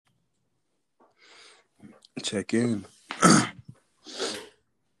Check in.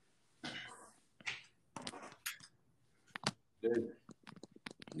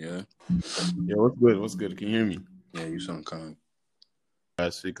 Yeah. Yeah, what's good? What's good? Can you hear me? Yeah, you sound calm. I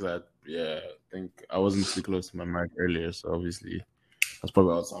think I wasn't too close to my mic earlier, so obviously that's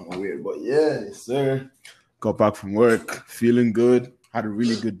probably why it sounded weird. But yeah, yes, sir. Got back from work, feeling good. Had a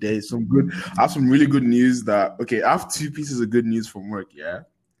really good day. I have some really good news I have two pieces of good news from work, yeah.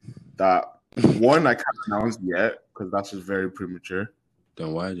 That one I can't announce yet because that's just very premature.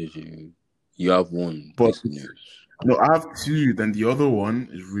 Then why did you have one But piece of news? no, I have two, then the other one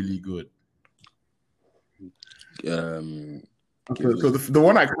is really good. Okay, So the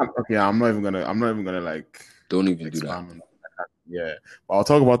one I can't. Okay, I'm not even gonna like. Don't even expand do that. on that. Yeah, but I'll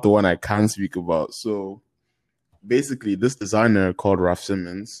talk about the one I can speak about. So basically, this designer called Raf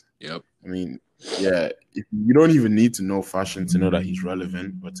Simons. Yep. I mean, yeah, you don't even need to know fashion to know that he's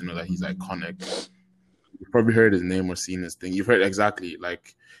relevant, but to know that he's iconic. You've probably heard his name or seen his thing. You've heard exactly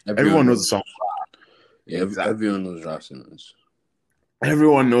like everyone knows the song. Yeah, exactly. Everyone knows Raf Simons.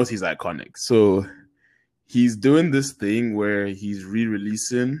 Everyone knows he's iconic. So he's doing this thing where he's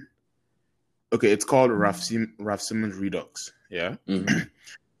re-releasing. Okay, it's called Raf Simons Redux. Yeah. Mm-hmm.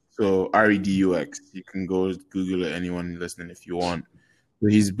 So REDUX. You can go Google it, anyone listening if you want. So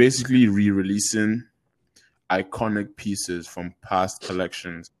he's basically re-releasing iconic pieces from past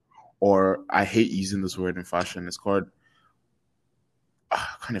collections. Or I hate using this word in fashion. It's called I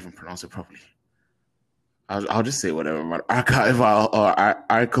can't even pronounce it properly. I'll just say whatever, man. Archival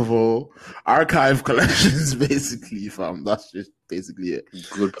or archive collections, basically, fam. That's just basically it.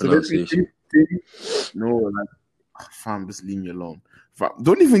 Good pronunciation. Fam, just leave me alone. Fam,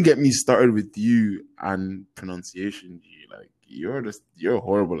 don't even get me started with you and pronunciation, G. Like you're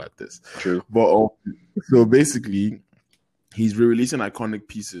horrible at this. True. But so basically, he's re-releasing iconic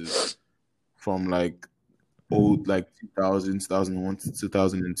pieces from like old, like 2000, 2001 to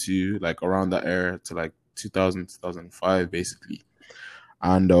 2002, like around that era to like 2000, 2005, basically.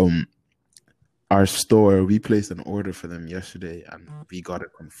 And our store, we placed an order for them yesterday and we got it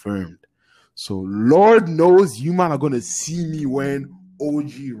confirmed. So Lord knows you man are gonna see me wearing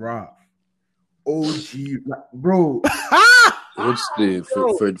OG Raf. Bro. What's the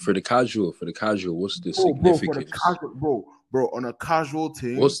for the casual? For the casual, what's the significance? Bro, on a casual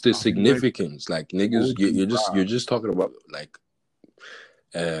thing. What's the significance? Like niggas, you're just talking about like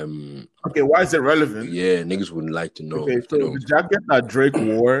okay, why is it relevant? Yeah, niggas wouldn't like to know. Okay, so the jacket that Drake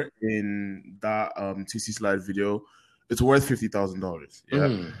wore in that TC Slide video, it's worth $50,000.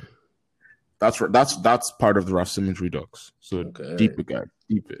 Yeah. That's part of the Raf Simons Redux. So deep it, guys.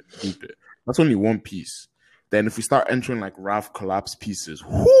 Deep it. That's only one piece. Then if we start entering like Raf collapse pieces,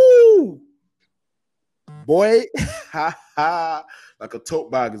 whoo, boy, like a tote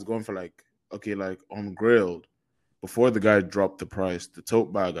bag is going for like on Grailed. Before the guy dropped the price, the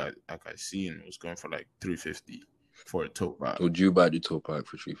tote bag I seen was going for like $350 for a tote bag. Would you buy the tote bag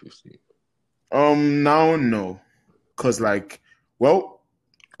for $350? Now no, cause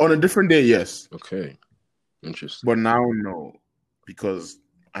on a different day, yes. Okay, interesting. But now no, because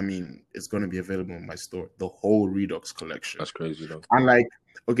I mean it's gonna be available in my store, the whole Redux collection. That's crazy though. And like,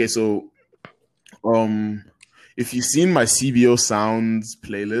 okay, so if you've seen my CBO Sounds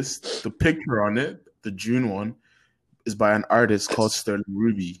playlist, the picture on it, the June one, is by an artist called Sterling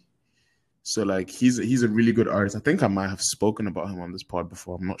Ruby. So like he's a really good artist. I think I might have spoken about him on this pod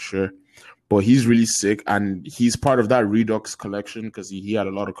before. I'm not sure, but he's really sick, and he's part of that Redux collection because he had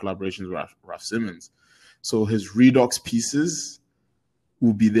a lot of collaborations with Raf Simons. So his Redux pieces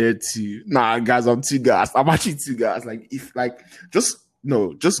will be there too. Nah, guys, I'm too gassed. I'm actually too gassed. Like just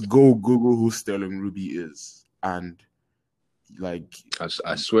go Google who Sterling Ruby is, and like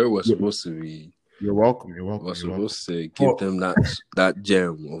I swear we're supposed to be. You're welcome. We're supposed to give them that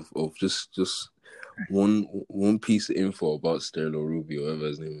gem of just one piece of info about Sterling Ruby, whatever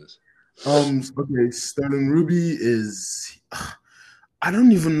his name is. Okay, Sterling Ruby is. I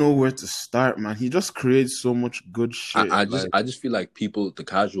don't even know where to start, man. He just creates so much good shit. I just feel like the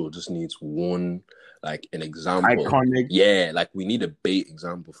casual just needs one, like an example. Iconic. Yeah, like we need a bait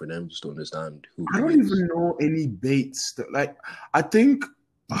example for them just to understand who. I don't even know any baits. Like I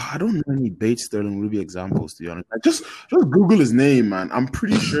don't know any bait Sterling Ruby examples, to be honest. Like, just Google his name, man. I'm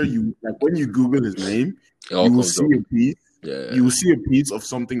pretty sure when you Google his name, you will see a piece. Yeah. You will see a piece of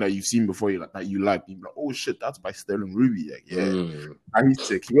something that you've seen before that you like. You're like, oh shit, that's by Sterling Ruby. Like, yeah. And he's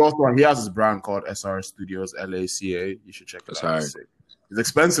sick. He has his brand called SR Studios LACA. You should check it out. He's sick. It's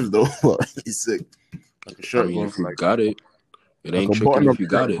expensive though, but he's sick. Like a shirt going for got it. It ain't tricking if you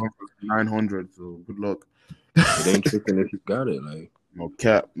got it. 900, so good luck. It ain't tricking if you got it, like. No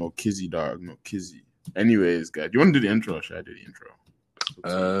cap, no kizzy, dog, no kizzy. Anyways, guys, do you want to do the intro or should I do the intro?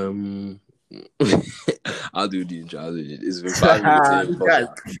 I'll do the intro. It's been 5 minutes in. Guys,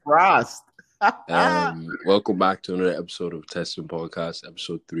 trust. Welcome back to another episode of Testing Podcast,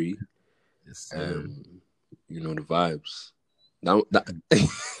 episode 3. Yes, you know the vibes. That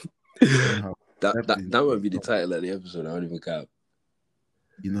might be the title of the episode. I don't even cap.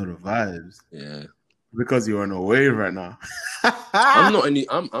 You know the vibes. Yeah. Because you're on a wave right now. I'm not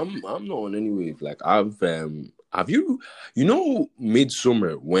on any wave. Like have you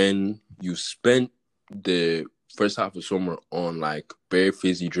midsummer when you spent the first half of summer on like bare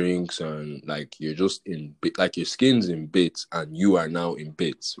fizzy drinks and like you're just in like your skin's in bits and you are now in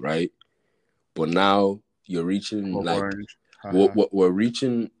bits, right? But now you're reaching we're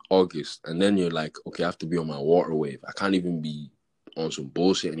reaching August and then you're like, okay, I have to be on my water wave. I can't even be on some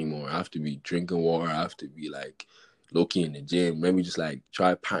bullshit anymore. I have to be drinking water. I have to be like low-key in the gym. Maybe just like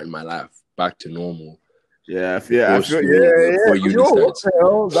try pattern my life back to normal. I feel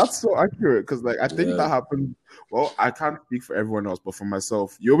that's so accurate because like I think that happened. Well, I can't speak for everyone else, but for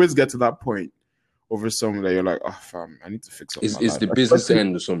myself, you always get to that point over something that you're like, oh fam, I need to fix up. It's the business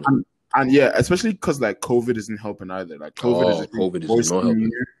end or something. And especially because like COVID isn't helping either. Like COVID is not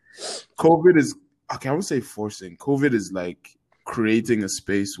helping. COVID is okay. I would say forcing. COVID is like creating a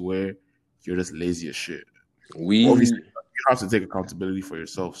space where you're just lazy as shit. Obviously, you have to take accountability for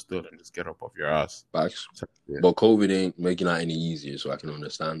yourself still and just get up off your ass. Facts. But COVID ain't making that any easier, so I can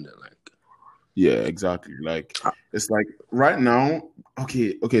understand it. Like, yeah, exactly. Like it's like right now.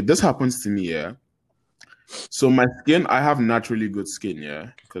 Okay. This happens to me. Yeah. So my skin, I have naturally good skin. Yeah,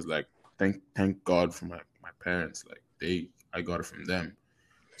 because like thank God for my parents. Like I got it from them.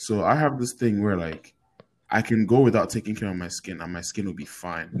 So I have this thing where like I can go without taking care of my skin and my skin will be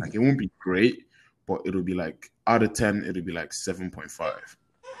fine. Like it won't be great, but it'll be like out of 10, it'll be like 7.5.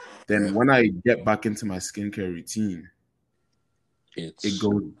 Then when I get back into my skincare routine, it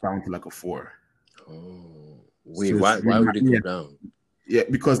goes down to like a 4. Oh, wait, so why would it go down? Yeah,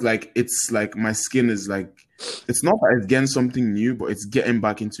 because like it's like my skin is like it's not that it's getting something new, but it's getting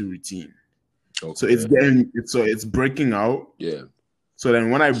back into routine. Okay. So it's breaking out. Yeah. So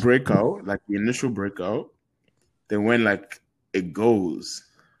then when I break out, like the initial breakout, then when like it goes,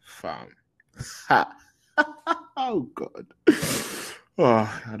 fam. Oh God.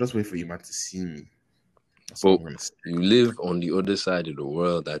 Oh, I just wait for you man to see me. But you live on the other side of the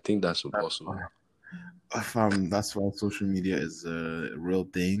world. I think that's impossible. Fam, that's why social media is a real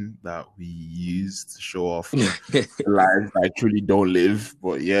thing that we use to show off lives I truly don't live.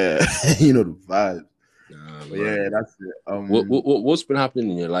 But yeah, you know the vibe. But yeah, that's it. What's been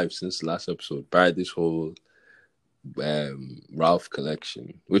happening in your life since the last episode? By this whole Ralph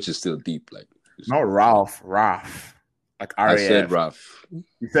collection, which is still deep. Like not Ralph. Like RAF. I said Ralph.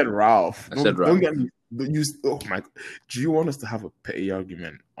 You said Ralph. I said Ralph. Don't get me. Oh my! Do you want us to have a petty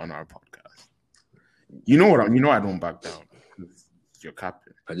argument on our podcast? You know what? I don't back down. You're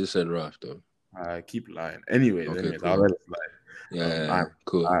capping. I just said Ralph though. I keep lying. Anyways, cool. I'll let it slide. Yeah,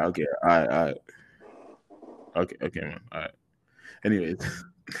 cool. Okay, Okay, man. All right. Anyways,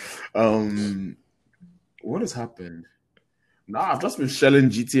 what has happened? Nah, I've just been shelling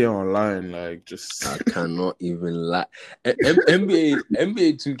GTA Online, like just. I cannot even lie. NBA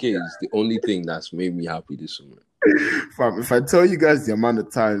 2K is the only thing that's made me happy this summer. Fam, if I tell you guys the amount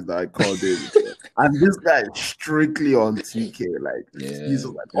of times that I called in, and this guy is strictly on 2K, like he's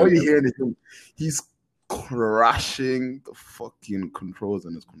like all you hear is him, he's crashing the fucking controls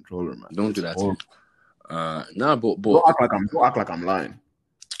on his controller, man. Don't do that. But don't act like I'm lying.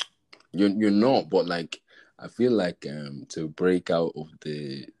 You're not, but like I feel like to break out of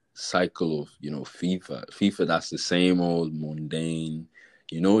the cycle of FIFA that's the same old mundane.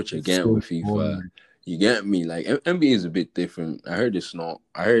 You know what you're getting with FIFA. Boring. You get me? Like NBA is a bit different. I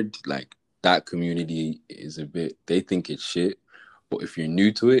heard like that community is a bit. They think it's shit, but if you're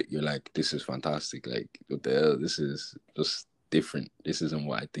new to it, you're like, this is fantastic. Like what the hell? This is just different. This isn't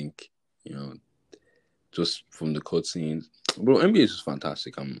what I think. Just from the cutscenes. Bro, NBA is just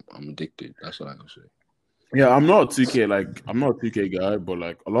fantastic. I'm addicted. That's what I can say. Yeah, I'm not a 2K. Like I'm not a 2K guy, but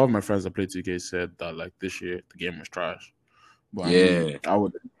like a lot of my friends that play 2K said that like this year the game was trash. But yeah, I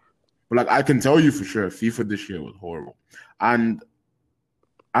would. But like I can tell you for sure, FIFA this year was horrible, and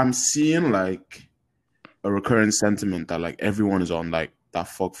I'm seeing like a recurring sentiment that like everyone is on like that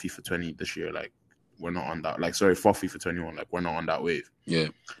fuck FIFA 20 this year. Like we're not on that. Like sorry, fuck FIFA 21. Like we're not on that wave. Yeah,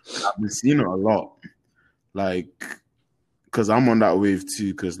 I've been seeing it a lot. Like, because I'm on that wave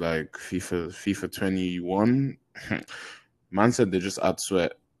too. Because like FIFA 21, man said they just add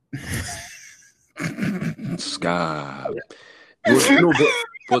sweat. Sky.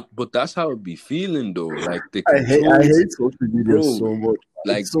 but that's how it be feeling though. Like the I controls, hate social media bro. so much.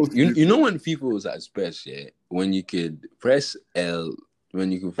 Like It's so you know when FIFA was at its best, yeah, when you could press L,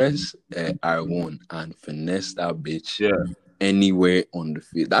 when you could press R1 and finesse that bitch yeah. anywhere on the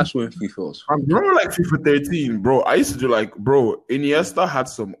field. That's when FIFA was. I remember like FIFA 13, bro. I used to do like, bro, Iniesta had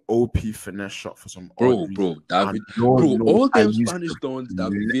some OP finesse shot for some odd reason. David, And no, bro, all I them used Spanish to- dons,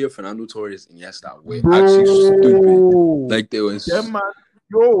 David Villa, Fernando Torres, Iniesta, were Bro, actually stupid. Like they was. yeah, man.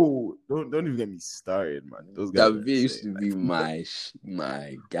 Yo, don't even get me started, man. Those guys. David Villa used to be my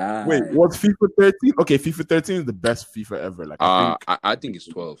guy. Wait, what's FIFA 13? Okay, FIFA 13 is the best FIFA ever. Like I think it's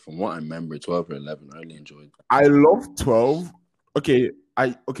 12. From what I remember, 12 or 11. I really enjoyed it. I love 12.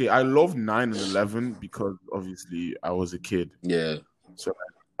 I love 9 and 11 because obviously I was a kid. Yeah. So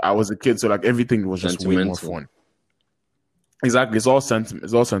I was a kid, so like everything was just way more fun. Exactly, it's all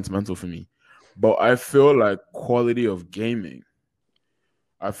sentimental for me. But I feel like quality of gaming,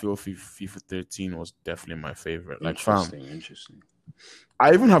 I feel FIFA 13 was definitely my favorite. Like, interesting.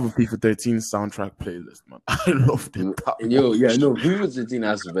 I even have a FIFA 13 soundtrack playlist, man. I loved it. FIFA 13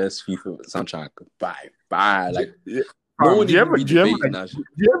 has the best FIFA soundtrack by like. Yeah. No Do you ever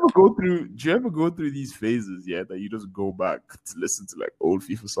go through these phases, yeah, that you just go back to listen to like old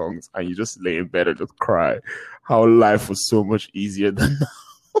FIFA songs and you just lay in bed and just cry how life was so much easier than now?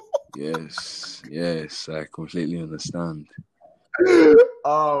 Yes, I completely understand.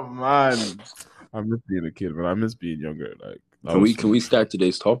 Oh man, I miss being a kid, but I miss being younger. Like, can we start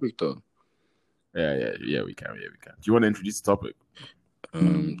today's topic though? Yeah, we can. Do you want to introduce the topic?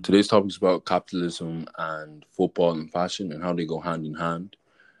 Today's topic is about capitalism and football and fashion and how they go hand in hand,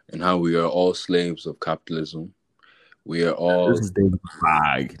 and how we are all slaves of capitalism. We are all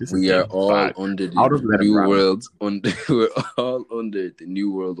under the new world. We're all under the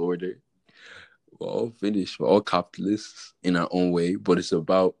new world order. We're all finished. We're all capitalists in our own way, but it's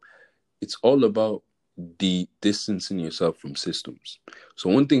all about distancing yourself from systems. So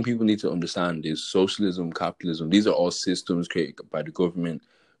one thing people need to understand is socialism, capitalism, these are all systems created by the government.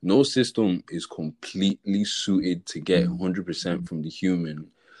 No system is completely suited to get 100% from the human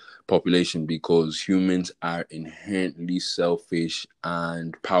population because humans are inherently selfish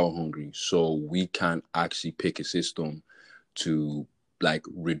and power hungry. So we can't actually pick a system to like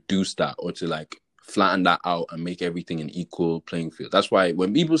reduce that or to like flatten that out and make everything an equal playing field. That's why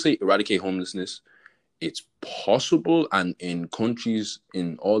when people say eradicate homelessness, it's possible, and in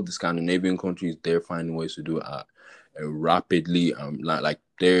all the Scandinavian countries, they're finding ways to do it rapidly. Like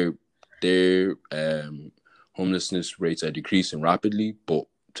their homelessness rates are decreasing rapidly, but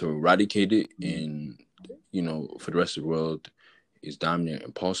to eradicate it for the rest of the world is damn near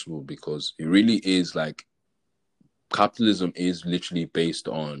impossible because it really is like capitalism is literally based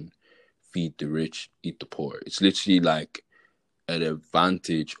on feed the rich, eat the poor. It's literally like an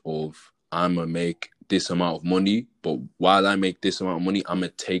advantage of I'm gonna make this amount of money, but while I make this amount of money, I'm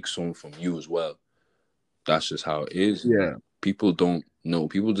gonna take some from you as well. That's just how it is. Yeah. People don't know.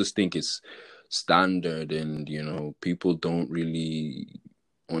 People just think it's standard, and people don't really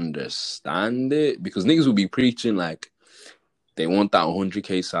understand it because niggas will be preaching like they want that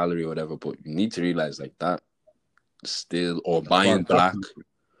 100K salary or whatever, but you need to realize like that still or buying black.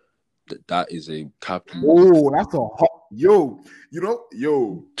 That is a capital. Oh, that's a hot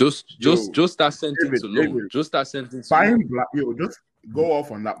Just that sentence alone. Just that sentence. Buying black. Just go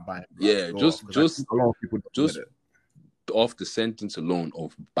off on that buying black. Yeah, just a lot of people just off the sentence alone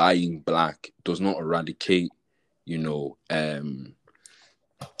of buying black does not eradicate. It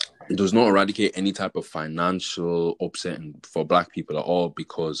does not eradicate any type of financial upset for black people at all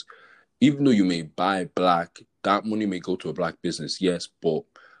because even though you may buy black, that money may go to a black business, yes, but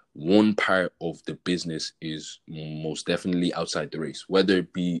one part of the business is most definitely outside the race. Whether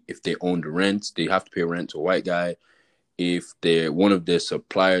it be if they own the rent, they have to pay rent to a white guy. If they're one of their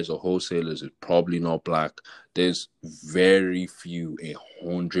suppliers or wholesalers is probably not black. There's very few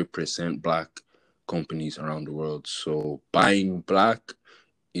 100% black companies around the world. So buying black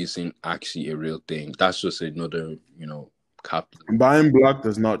isn't actually a real thing. That's just another, capital. Buying black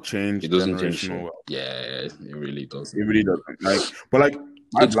does not change. It doesn't change. Yeah, it really doesn't. It really doesn't.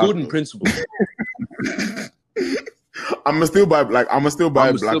 It's good in principle. I'm still buy black. I'm still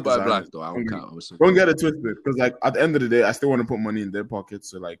buy black though. Don't get it twisted, because like at the end of the day, I still want to put money in their pockets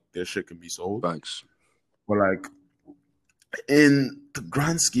so like their shit can be sold. Thanks. But like in the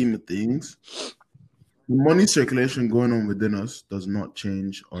grand scheme of things, the money circulation going on within us does not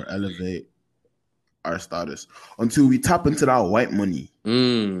change or elevate our status until we tap into that white money.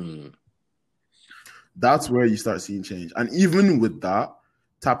 That's where you start seeing change. And even with that,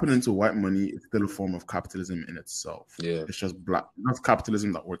 tapping into white money is still a form of capitalism in itself. Yeah. It's just that's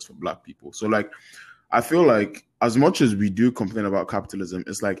capitalism that works for black people. So like, I feel like as much as we do complain about capitalism,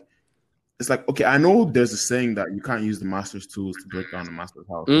 it's like, okay, I know there's a saying that you can't use the master's tools to break down the master's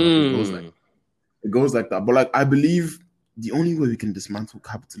house. Like, it goes like that. But like, I believe the only way we can dismantle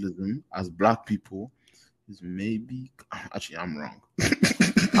capitalism as black people is maybe. Actually, I'm wrong.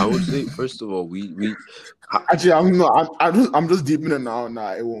 I would say, first of all, actually, I'm not. I'm just deep in it now.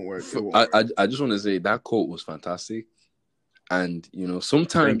 Nah, it won't work. I just want to say that quote was fantastic. And you know,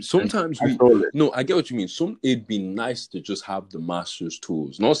 sometimes we no, I get what you mean. It'd be nice to just have the master's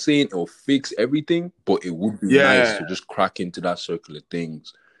tools. Not saying it'll fix everything, but it would be nice to just crack into that circle of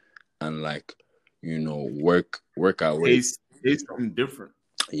things and like, you know, work our way. Taste something different.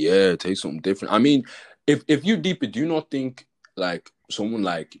 Yeah, taste something different. I mean, if you deep it, do you not think like someone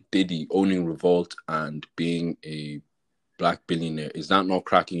like Diddy owning Revolt and being a black billionaire, is that not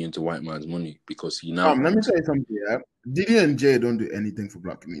cracking into white man's money? Because he now let me tell you something, yeah. Diddy and Jay don't do anything for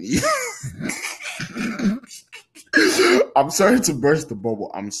black community. I'm sorry to burst the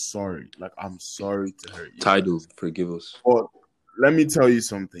bubble. I'm sorry. Like, I'm sorry to hurt you. Tidal, forgive us. But let me tell you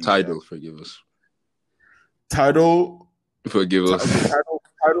something. Tidal, forgive us. Tidal, forgive us.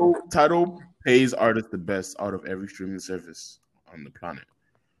 Tidal pays artists the best out of every streaming service on the planet.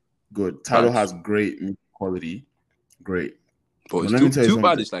 Good. Tidal has great music quality. Great. But it's too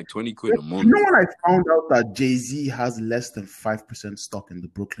bad it's like 20 quid a month. You know when I found out that Jay-Z has less than 5% stock in the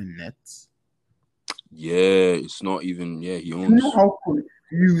Brooklyn Nets? Yeah, it's not even, he owns. You know how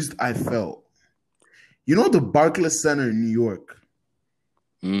confused I felt? You know the Barclays Center in New York?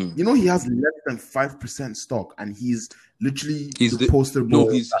 You know he has less than 5% stock and he's literally the poster boy. No,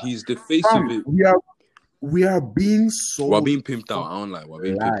 he's the face of it. We are being so... We're being pimped out. I don't like. We're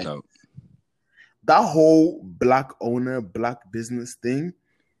being pimped out. That whole black owner, black business thing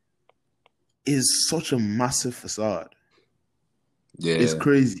is such a massive facade. Yeah. It's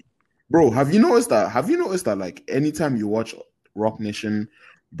crazy. Bro, have you noticed that like anytime you watch Rock Nation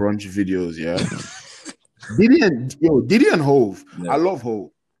brunch videos, yeah? Diddy and Hove. Yeah. I love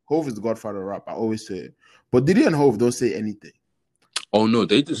Hove. Hove is the godfather of rap. I always say it. But Diddy and Hove don't say anything. Oh no,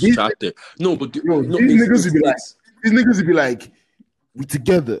 they just chat there. No, but these niggas would be like, we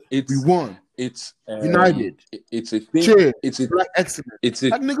together. We won. It's united. It's a thing. Cheer. It's a black excellence.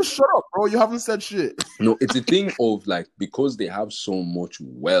 Like, nigga, shut up, bro. You haven't said shit. No, it's a thing of like, because they have so much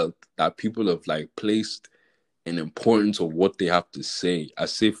wealth that people have like placed an importance of what they have to say,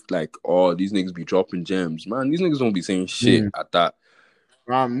 as if like, oh, these niggas be dropping gems, man. These niggas don't be saying shit at that.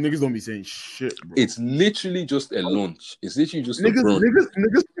 Niggas don't be saying shit, bro. It's literally just a lunch. It's literally just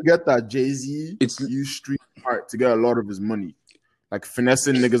niggas forget that Jay-Z used street art to get a lot of his money. Like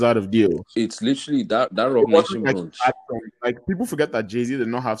finessing niggas out of deals. It's literally that Rock Nation brunch. Like people forget that Jay-Z did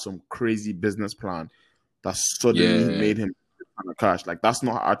not have some crazy business plan that suddenly made him a ton of cash. Like that's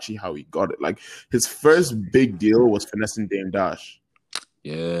not actually how he got it. Like his first big deal was finessing Dame Dash.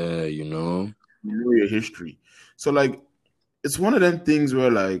 Yeah, you know your history. So like, it's one of them things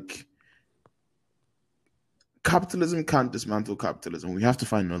where like capitalism can't dismantle capitalism. We have to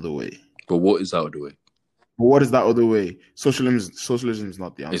find another way. But what is that other way? But what is that other way? Socialism is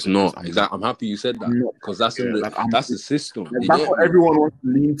not the answer. It's not. I'm happy you said that because that's the system. Like, that's what everyone wants to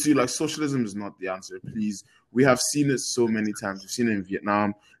lean to. Like socialism is not the answer. Please, we have seen it so many times. We've seen it in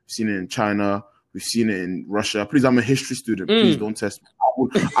Vietnam. We've seen it in China. We've seen it in Russia. Please, I'm a history student. Please don't test me.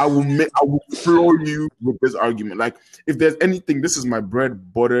 I will floor you with this argument. Like if there's anything, this is my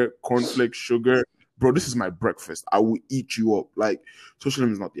bread, butter, cornflakes, sugar. Bro, this is my breakfast. I will eat you up. Like,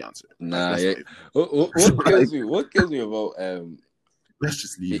 socialism is not the answer. Nah, What kills me about let's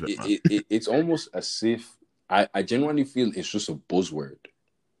just leave it's almost as if I genuinely feel it's just a buzzword.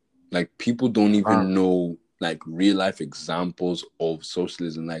 Like people don't even know like real life examples of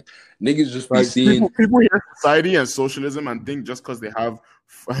socialism. Like niggas just be seeing people hear society and socialism and think just because they have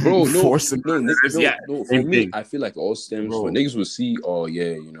force and for me, I feel like all stems for niggas will see, oh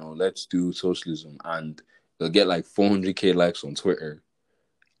yeah, you know, let's do socialism, and they'll get like 400k likes on Twitter,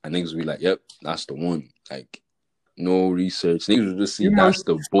 and niggas will be like, yep, that's the one. Like no research, niggas will just see that's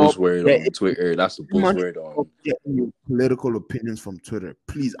the buzzword on Twitter, that's the buzzword on getting your political opinions from Twitter.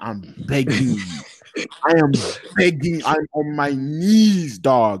 Please, I'm begging you. I am begging. I'm on my knees,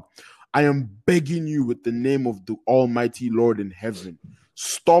 dog. I am begging you with the name of the Almighty Lord in heaven.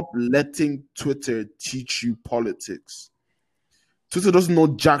 Stop letting Twitter teach you politics. Twitter doesn't know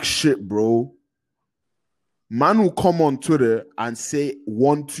jack shit, bro. Man will come on Twitter and say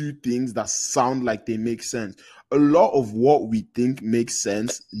 1-2 things that sound like they make sense. A lot of what we think makes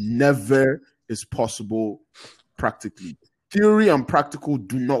sense never is possible practically. theory and practical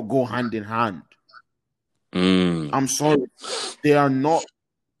do not go hand in hand. I'm sorry, they are not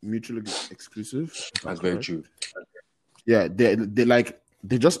mutually exclusive. That's very true. Yeah, they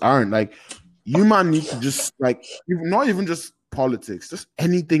just aren't. Like, you man need to just like, not even just politics, just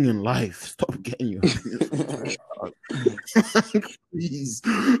anything in life. Stop getting your please.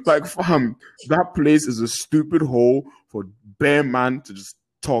 Like, fam, that place is a stupid hole for bare man to just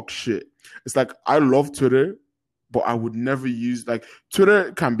talk shit. It's like, I love Twitter, but I would never use, like,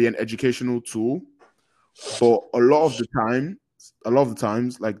 Twitter can be an educational tool, but a lot of the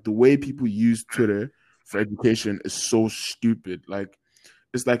times, like, the way people use Twitter for education is so stupid. Like,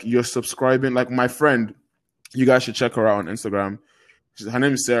 it's like you're subscribing. Like, my friend, you guys should check her out on Instagram. Her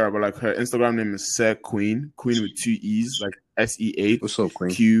name is Sarah, but like her Instagram name is Sarah Queen with 2 E's, like SEH. What's up,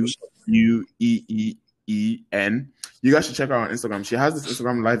 Queen? QUEEEN. You guys should check her out on Instagram. She has this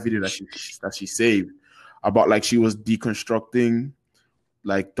Instagram live video that she saved about, like, she was deconstructing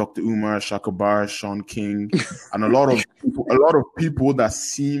like Dr. Umar, Shaka Bar, Sean King, and a lot of people that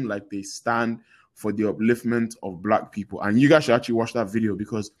seem like they stand for the upliftment of Black people. And you guys should actually watch that video,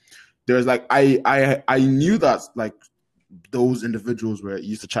 because there's like, I knew that like those individuals were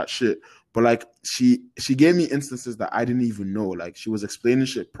used to chat shit, but like she gave me instances that I didn't even know. Like, she was explaining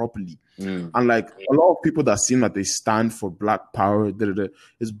shit properly. And like a lot of people that seem like they stand for Black power,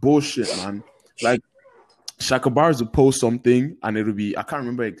 it's bullshit, man. Like, Shaka Bars will post something and it'll be, I can't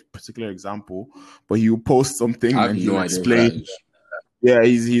remember a particular example, but he will post something and he'll explain. Yeah,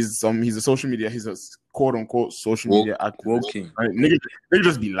 he's a social media, he's a quote unquote social media activist. Woke King. Right? Nigga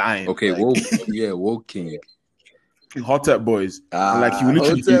just be lying. Okay, like, Woke King. Hotep Boys. Like, he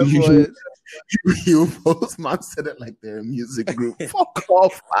will he'll post, man said it like they're a music group. Fuck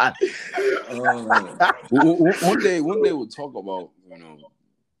off, man. One day we'll talk about,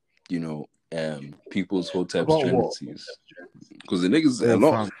 people's Hotep tendencies. Because the niggas, a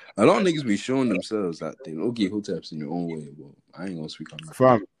lot of niggas be showing themselves that they okay Hoteps in their own way, but I ain't gonna speak on that.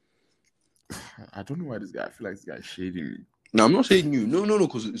 Fam, I don't know why I feel like this guy's shading me. No, I'm not shading you. No,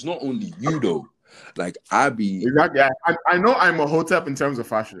 because it's not only you though. Like, exactly. I know I'm a Hotep in terms of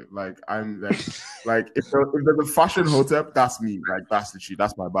fashion. Like, I'm like if there's a fashion Hotep, that's me. Like,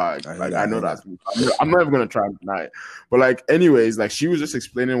 that's my bag. I know that's me. I'm not even gonna try and deny it. But like, anyways, like, she was just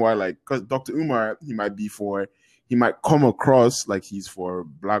explaining why, like, because Dr. Umar, he might come across like he's for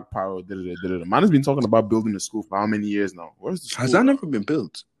Black power. Man has been talking about building a school for how many years now? Where's the school? Has that never been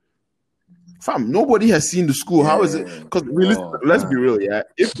built? Fam, nobody has seen the school. How is it? Because let's be real, yeah.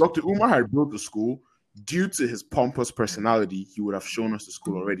 If Dr. Umar had built the school, due to his pompous personality, he would have shown us the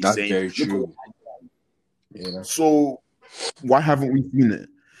school already. That's very true. Yeah. So why haven't we seen it?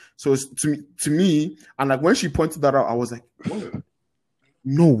 So it's, to me, and like when she pointed that out, I was like, whoa,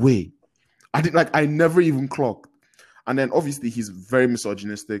 no way. I never even clocked. And then obviously he's very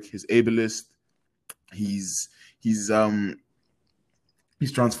misogynistic. He's ableist. He's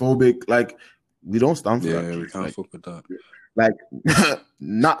transphobic. Like, we don't stand for that. Yeah, we can't fuck with that. Like,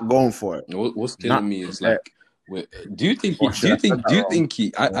 not going for it. What's killing me is like, do you think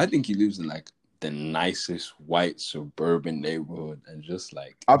he? I think he lives in like the nicest white suburban neighborhood, and just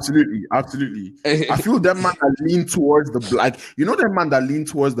like absolutely. I feel that man that lean towards the black. You know, that man that lean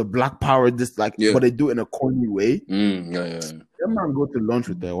towards the Black power. This but they do it in a corny way. Yeah. That man go to lunch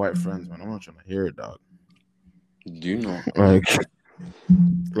with their white friends, man. I'm not trying to hear it, dog. Do you know?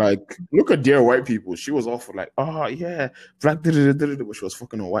 Like, look at Dear White People. She was all for like, oh yeah, Black, but she was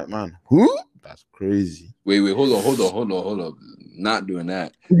fucking a white man. Who? That's crazy. Wait, hold on. Not doing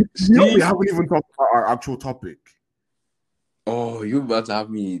that. We haven't even talked about our actual topic. Oh, you're about to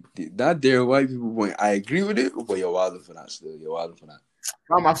have me that Dear White People point. I agree with it, but you're wilder for that still. You're wilder for that.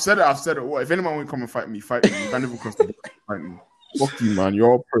 I've said it. What? If anyone will come and fight me. You can't even cross the border and fight me. Fuck you, man.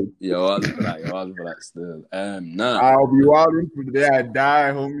 You're all pro. You're wilder for that still. Nah. I'll be wilding from the day I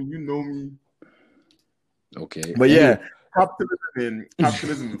die, homie. You know me. Okay. But yeah,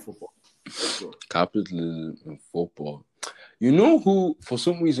 capitalism in football. Capitalism in football. You know who, for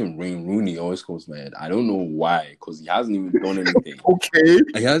some reason, Wayne Rooney always comes to my head. I don't know why, because he hasn't even done anything. Okay.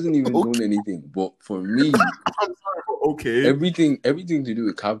 He hasn't even done anything. But for me, okay, everything to do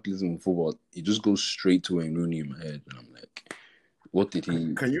with capitalism in football, it just goes straight to Wayne Rooney in my head. And I'm like, what did he...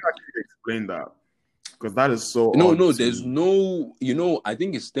 Can you actually explain that? Because that is so... No, there's no... I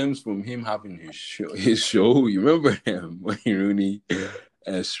think it stems from him having his show. You remember him, Wayne Rooney,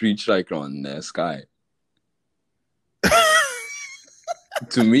 Street Striker on Sky?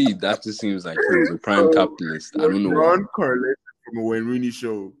 To me, that just seems like he was a prime capitalist. I don't know. One correlation from a Wayne Rooney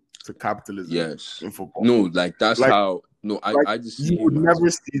show to capitalism. Yes. In football. No, like that's like, how... No, like, I just... You would never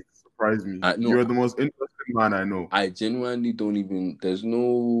see it surprise me. No, You're the most interesting man I know. I genuinely don't even. There's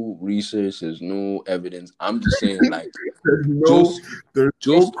no research. There's no evidence. I'm just saying, like, There's just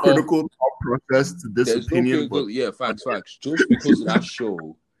no critical thought process to this there's no opinion. critical. But Yeah, facts. Just because of that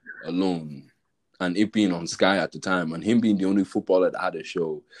show alone, and it being on Sky at the time, and him being the only footballer that had a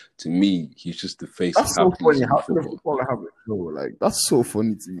show, to me, he's just the face that's of so funny. capitalism How in can a football. footballer have a show? Like, that's so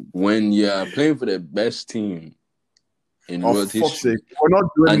funny to me. When you're playing for the best team in Oh, world fuck's history, sake. We're not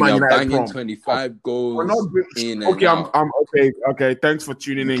doing and Man you're United banging prom. 25 We're goals not doing in okay, and out. I'm okay. Thanks for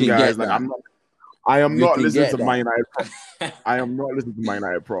tuning You in, can guys. get Like, that. I am You not can listening get to that. Man United prom. I am not listening to Man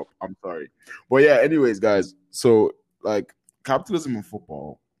United prop. I'm sorry. But yeah, anyways, guys. So like capitalism in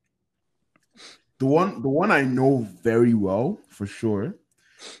football. The one I know very well for sure,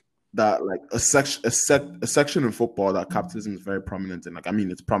 that like a section in football that capitalism is very prominent in. Like, I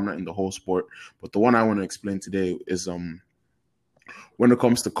mean, it's prominent in the whole sport. But the one I want to explain today is when it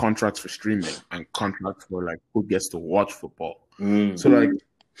comes to contracts for streaming and contracts for like who gets to watch football. So like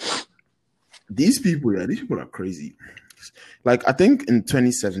these people are crazy. Like, I think in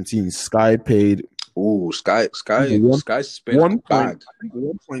 2017, Sky paid Sky spent a bag.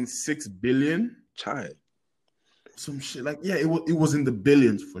 1.6 billion. Child. Some shit like, yeah, it was in the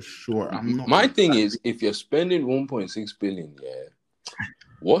billions for sure. I'm not. My thing is, if you're spending 1.6 billion,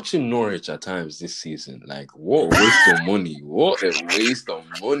 watching Norwich at times this season, like, what a waste of money! What a waste of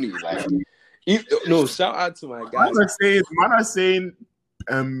money! Like, shout out to my guys. Man are saying,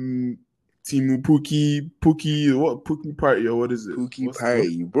 Timu Pookie Party, or what is it? Pookie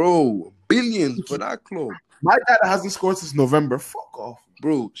Party, bro, billions for that club. My dad hasn't scored since November. Fuck off,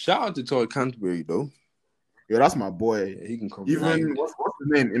 bro. Shout out to Todd Canterbury though. Yo, that's my boy. Yeah, he can come. Even what's his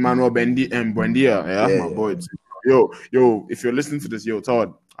name? Emmanuel Buendia. Yeah, that's my boy too. Yo, if you're listening to this, yo,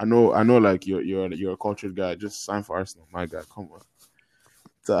 Todd, I know, like you're a cultured guy. Just sign for Arsenal, my guy. Come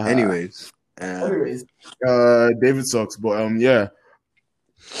on. Anyways, David sucks, but yeah,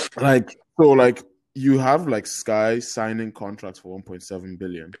 like, so like you have like Sky signing contracts for 1.7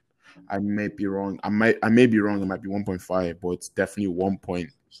 billion. I may be wrong. I may be wrong. It might be 1.5, but it's definitely 1 point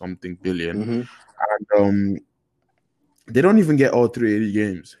something billion. Mm-hmm. And they don't even get all 380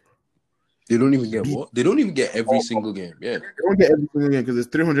 games. They don't even get what? They don't even get every single game. Yeah, they don't get every single game because there's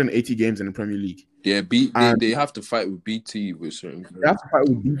 380 games in the Premier League. Yeah, they have to fight with BT with certain. They have to fight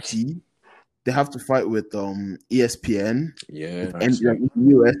with BT. They have to fight with ESPN. Yeah, in the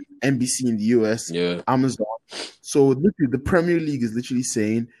US, NBC in the US. Yeah, Amazon. So literally, the Premier League is literally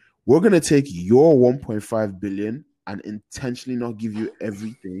saying, we're gonna take your 1.5 billion and intentionally not give you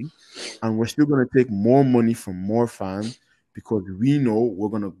everything, and we're still gonna take more money from more fans because we know we're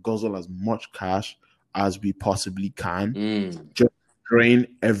gonna guzzle as much cash as we possibly can. Just drain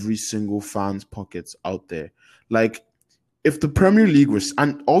every single fan's pockets out there. Like, if the Premier League was,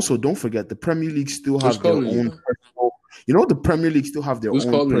 and also don't forget, the Premier League still have their own personal. You know, the Premier League still have their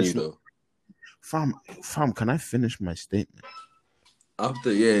own personal. Fam, can I finish my statement?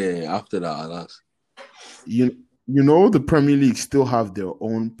 After that, I'll ask. You know, the Premier League still have their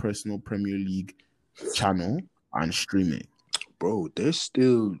own personal Premier League channel and streaming. Bro, they're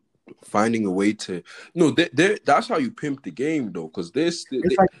still finding a way to. No, that's how you pimp the game, though, because they're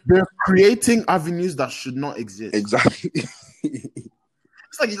creating avenues that should not exist. Exactly.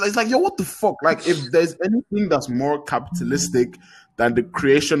 It's like, yo, what the fuck? Like, if there's anything that's more capitalistic than the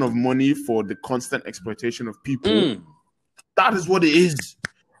creation of money for the constant exploitation of people, that is what it is.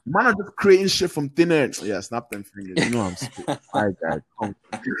 Man are just creating shit from thin air. Yeah, snap them fingers. You know I'm spitting. All right, guys.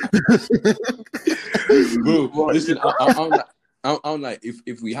 Bro, listen, I'm like,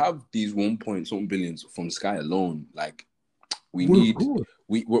 if we have these 1 point something billions from Sky alone, like,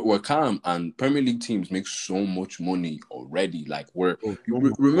 we're calm, and Premier League teams make so much money already. Like,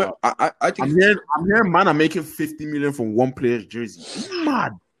 remember, I think I'm hearing man are making 50 million from one player's jersey. It's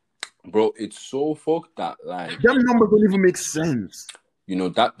mad, bro. It's so fucked that, like, them numbers don't even make sense. You know,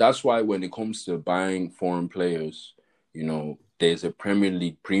 that's why when it comes to buying foreign players, you know, there's a Premier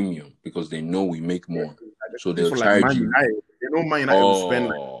League premium because they know we make more. So they'll charge you. They know Man United will spend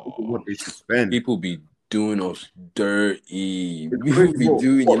what they should spend. People be doing us dirty. People be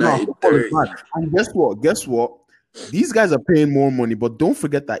doing United dirty. And guess what? These guys are paying more money, but don't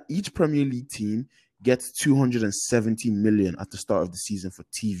forget that each Premier League team gets 270 million at the start of the season for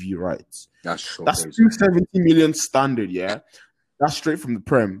TV rights. That's crazy. 270 million standard, yeah? That's straight from the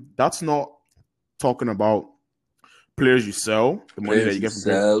Prem. That's not talking about players you sell, the money that you get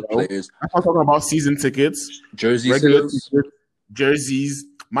from players. I'm not talking about season tickets, jerseys.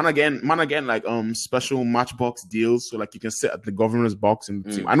 Man again, like special matchbox deals, so like you can sit at the governor's box in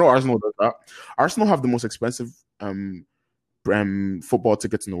the team. I know Arsenal does that. Arsenal have the most expensive football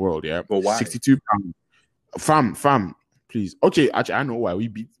tickets in the world. Yeah, but why? £62. Fam, please. Okay, actually, I know why we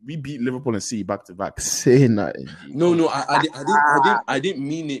beat Liverpool and City back to back. Say nothing. No, I didn't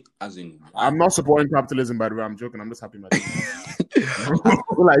mean it as in. I'm not supporting capitalism, by the way. I'm joking. I'm just happy my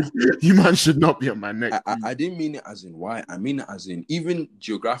like you man should not be on my neck. I didn't mean it as in why. I mean it as in even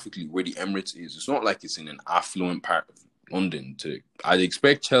geographically where the Emirates is. It's not like it's in an affluent part of London. I'd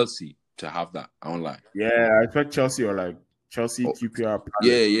expect Chelsea to have that. I don't lie. Yeah, I expect Chelsea or like Chelsea, QPR.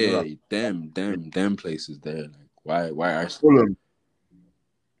 Yeah. Them places there. Like why Arsenal?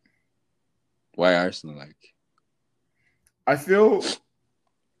 Why Arsenal? Like, I feel, to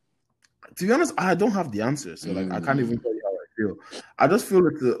be honest, I don't have the answer. So like, I can't even tell you how I feel. I just feel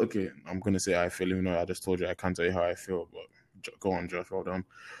like okay. I'm gonna say I feel, even though I just told you I can't tell you how I feel. But go on, Josh. Well done.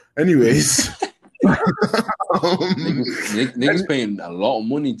 Anyways. Niggas paying a lot of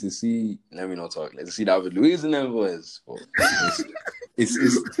money to see. Let me not talk. Let's see David Luiz and them boys. It's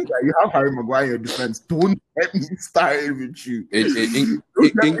you have Harry Maguire in your defense. Don't let me start it with you. Don't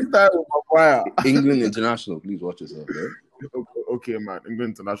let me start with Maguire. England international. Please watch yourself. Right? Okay, man.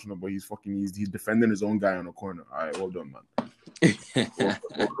 England international, but he's defending his own guy on the corner. All right, well done, man.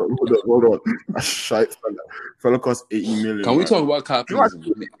 hold on. A shite fella cost 80 million. Can we talk about capitalism?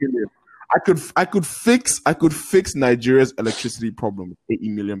 I could fix Nigeria's electricity problem with 80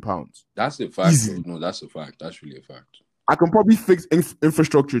 million pounds. That's a fact. No, that's a fact. That's really a fact. I can probably fix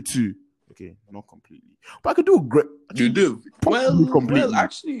infrastructure too. Okay, not completely, but I could do a great. You do well,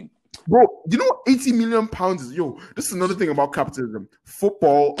 actually, bro. You know what 80 million pounds is? Yo, this is another thing about capitalism.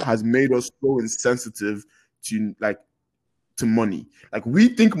 Football has made us so insensitive to money. Like we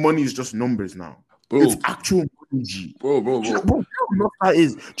think money is just numbers now. Bro, it's actual money, G. Bro. Do you know what that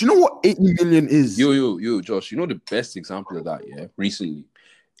is? Do you know what 80 million is? Yo, Josh. You know the best example of that? Yeah, recently.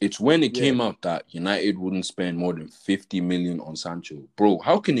 It's when it came out that United wouldn't spend more than 50 million on Sancho. Bro,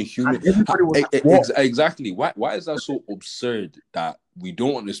 how can a human... Exactly. Why is that so absurd that we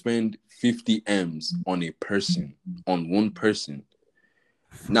don't want to spend 50 M's on a person, on one person?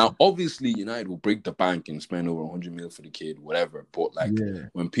 Now, obviously, United will break the bank and spend over 100 million for the kid, whatever. But,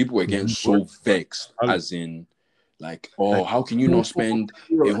 when people are getting so vexed, as in... Like, how can you not spend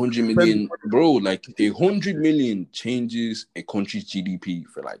 100 million? Bro, like 100 million changes a country's GDP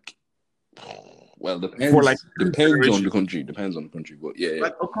for depends on the country. Depends on the country. But yeah.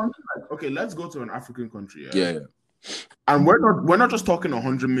 Like a country, okay, let's go to an African country. Yeah. And we're not just talking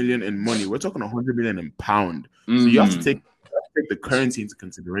 100 million in money, we're talking 100 million in pound. So you have to take the currency into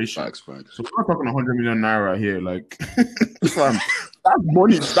consideration. Facts. So we're not talking 100 million naira here, like that's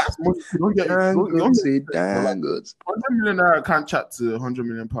money. You don't say damn good. 100 million naira can't chat to 100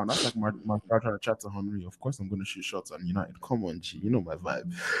 million pound. That's like my father trying to chat to Henry. Of course, I'm going to shoot shots on United. Come on, G, you know my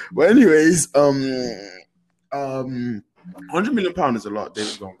vibe. But anyways, 100 million pound is a lot.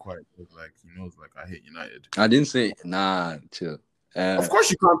 David's gone quiet. He knows, I hate United. I didn't say chill. Of course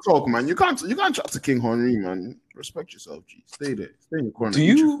you can't talk, man. You can't chat to King Henry, man. Respect yourself, G. Stay there. Stay in the corner. Do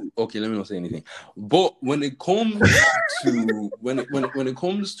you? Okay, let me not say anything. But when it comes to when it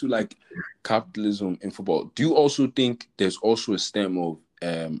comes to capitalism in football, do you also think there's also a stem of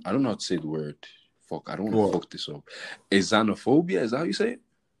I don't know how to say the word. Fuck, I don't want to fuck this up. Is xenophobia? Is that how you say it?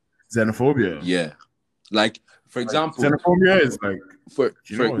 Xenophobia. Yeah. For example, xenophobia is no,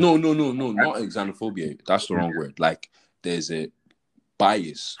 not xenophobia. That's the wrong word. There's a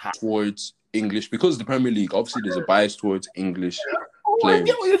bias towards English because the Premier League, obviously, there's a bias towards English players. I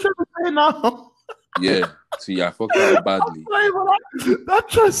get what you're trying to say now. Yeah. See, I fucked up badly. That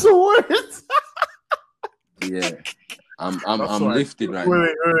choice of words. Yeah. I'm lifted right now.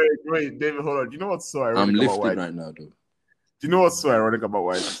 Wait, David, hold on. Do you know what's so ironic? I'm lifted right now, though. Do you know what's so ironic about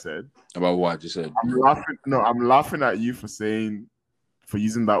what I just said? About what I just said? I'm laughing at you for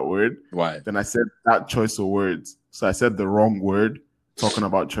using that word. Why? Then I said that choice of words. So I said the wrong word, talking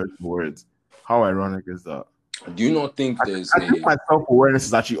about choice of words. How ironic is that? Do you not think I think my self-awareness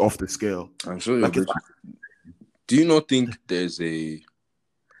is actually off the scale? I'm sure. Do you not think there's a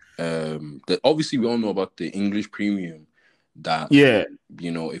that obviously we all know about the English premium that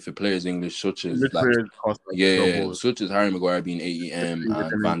if a player is English, such as such as Harry Maguire being 80 M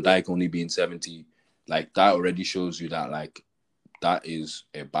and Van Dijk only being 70, that already shows you that that is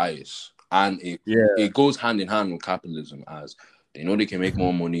a bias, and it goes hand in hand with capitalism, as they know they can make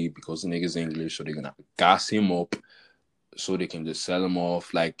more money because the nigga's English, so they're gonna gas him up so they can just sell him off.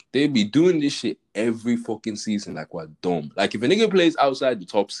 They be doing this shit every fucking season. What dumb. If a nigga plays outside the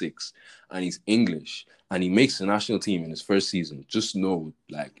top 6 and he's English and he makes the national team in his first season, just know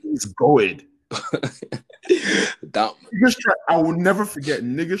he's going. Niggas I will never forget.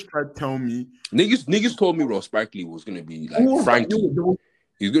 Niggas tried to tell me. Niggas told me Ross Barkley was gonna be Frankie.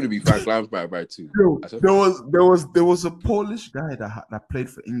 He's going to be Frank Lampard too. There was a Polish guy that played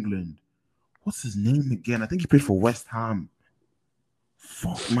for England. What's his name again? I think he played for West Ham.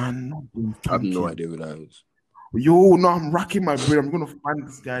 Fuck, man. I have no idea who that is. Yo, no, I'm racking my brain. I'm gonna find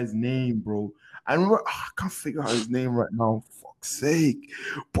this guy's name, bro. I remember, I can't figure out his name right now. Fuck's sake.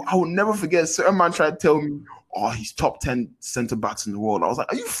 But I will never forget. Certain man tried to tell me, oh, he's top 10 centre backs in the world. I was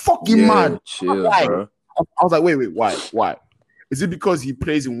like, are you fucking mad? Chill, bro. I was like, wait, why? Is it because he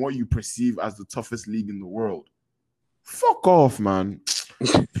plays in what you perceive as the toughest league in the world? Fuck off, man.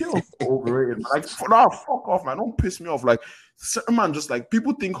 People overrated. Like, fuck off, man. Don't piss me off. Like, certain man just like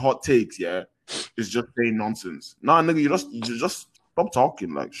people think hot takes, yeah, is just saying nonsense. Nah, nigga, you just stop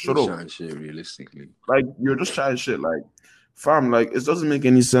talking. Like, shut up. Trying shit realistically. Like, you're just trying shit. Like, fam, like, it doesn't make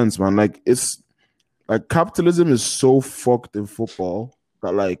any sense, man. Like, it's like capitalism is so fucked in football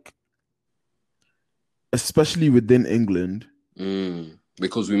that, like, especially within England.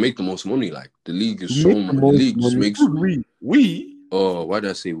 Because we make the most money. Like, the league is so much. The league just makes we. Oh, why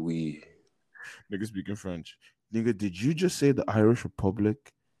did I say we? Nigga speaking French. Nigga, did you just say the Irish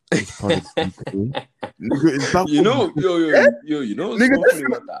Republic is part of the UK? Nigga, is that you know, you know what's so funny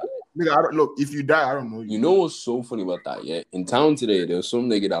about that? Nigga, look, if you die, I don't know you. You know what's so funny about that, yeah? In town today, there was some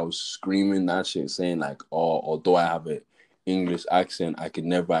nigga that was screaming that shit, saying like, oh, although I have an English accent, I could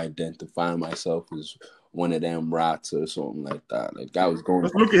never identify myself as one of them rats or something like that. Like, guy was going...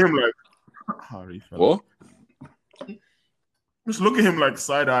 Just look at him like... Harry, what? Just look at him like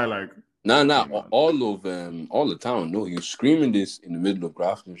side-eye, like... Nah. All the town. No, he was screaming this in the middle of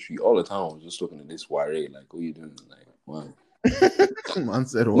Grafton Street. All the town was just looking at this soiree. Like, what are you doing? Like, wow. Man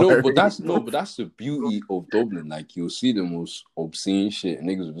said, no, but that's the beauty of Dublin. Like, you'll see the most obscene shit, and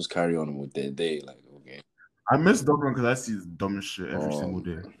niggas will just carry on with their day. Like, okay. I miss Dublin because I see the dumbest shit every single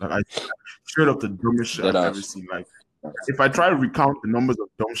day. Like, I straight up the dumbest shit I've ever seen. Like, if I try to recount the numbers of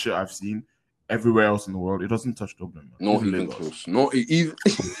dumb shit I've seen everywhere else in the world, it doesn't touch Dublin. Man. Not even close. Not even.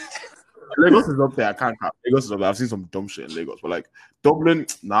 Lagos is up there. I can't count. Lagos is up there. I've seen some dumb shit in Lagos, but like Dublin,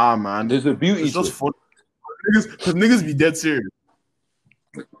 nah, man. There's a beauty. It's just fun. Because niggas be dead serious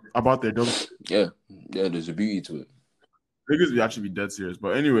about their dumb shit. Yeah, there's a beauty to it. Niggas be actually be dead serious.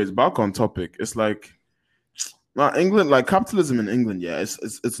 But anyways, back on topic. It's like, England, like capitalism in England, yeah,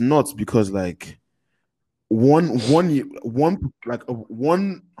 it's nuts because like one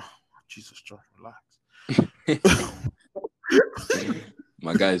Jesus, Josh, relax.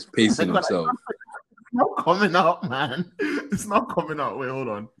 My guy's pacing himself. It's not coming out, man. It's not coming out. Wait, hold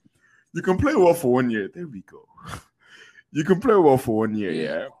on. You can play well for 1 year. There we go. You can play well for 1 year,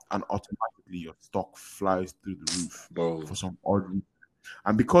 yeah, and automatically your stock flies through the roof, bro, for some odd reason.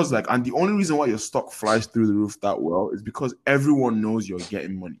 And because and the only reason why your stock flies through the roof that well is because everyone knows you're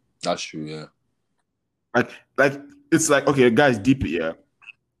getting money. That's true, yeah. Like it's like, okay, guys, deep it, yeah.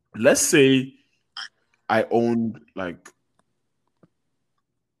 Let's say I owned like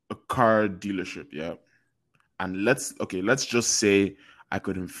a car dealership, yeah. And let's just say I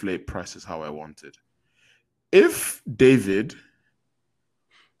could inflate prices how I wanted. If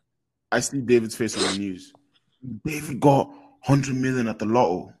I see David's face on the news, David got 100 million at the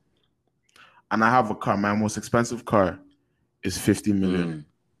lotto, and I have a car. My most expensive car is 50 million.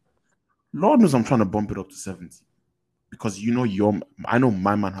 Lord knows I'm trying to bump it up to 70 because I know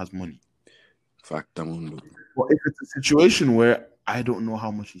my man has money. Fact, but if it's a situation where I don't know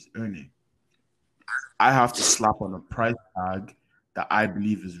how much he's earning, I have to slap on a price tag that I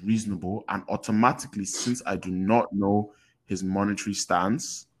believe is reasonable, and automatically, since I do not know his monetary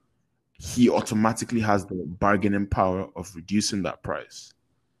stance, he automatically has the bargaining power of reducing that price.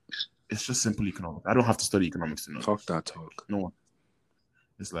 It's just simple economics. I don't have to study economics to know. Talk that talk. No one.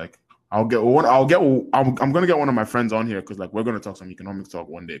 It's like I'm gonna get one of my friends on here because like we're gonna talk some economics talk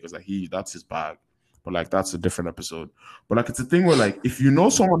one day because like that's his bag. But like that's a different episode. But like it's a thing where like if you know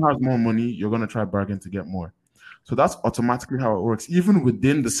someone has more money, you're gonna try bargain to get more. So that's automatically how it works. Even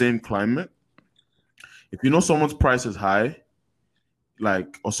within the same climate, if you know someone's price is high,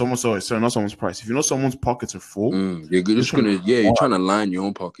 like, or not someone's price. If you know someone's pockets are full, you're trying to line your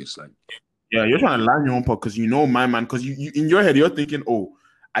own pockets, like. Yeah, you're trying to line your own pocket because you know my man. Because you in your head you're thinking, oh,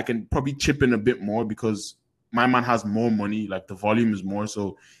 I can probably chip in a bit more because my man has more money, like the volume is more,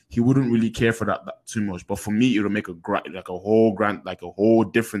 so he wouldn't really care for that too much. But for me, it'll make a whole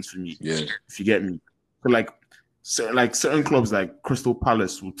difference for me. Yeah, if you get me. So like certain clubs like Crystal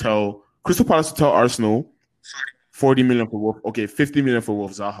Palace will tell Arsenal 40 million for Wolf. Okay, 50 million for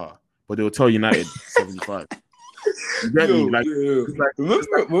Wolf Zaha, but they will tell United 75. You get me? Like,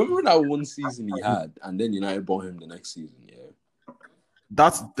 remember that one season he had, and then United bought him the next season. Yeah,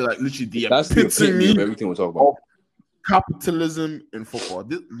 that's like literally the epitome of everything we're talking about. capitalism in football.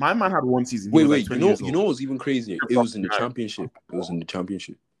 My man had one season. He Wait, was like wait. 20 years old. You know what's even crazier? It was in the championship. It was in the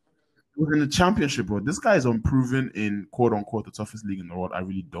championship. It was in the championship, bro. This guy is unproven in quote unquote the toughest league in the world. I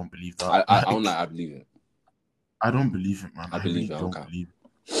really don't believe that. I don't like. I believe it. I don't believe it, man. I believe really it. don't believe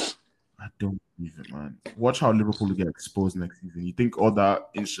it. I don't believe it, man. Watch how Liverpool will get exposed next season. You think all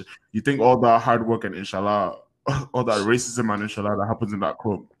that hard work and inshallah, all that racism and inshallah that happens in that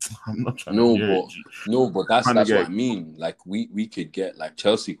club? I'm not trying to hear it. No, but that's what I mean. Like we could get like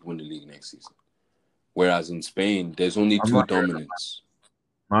Chelsea could win the league next season, whereas in Spain there's only two dominants.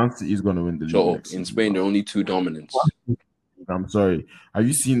 Man City is gonna win the league. In Spain there are only two dominants. I'm sorry. Have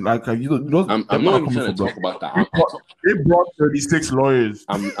you seen I'm not even trying to talk about that. They brought 36 lawyers.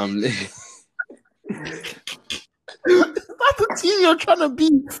 That's the team you're trying to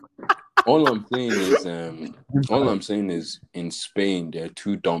beat. All I'm saying is in Spain there are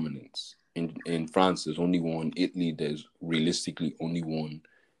two dominants. In France there's only one. Italy there's realistically only one.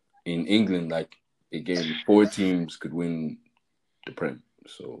 In England, like again, 4 teams could win the Prem.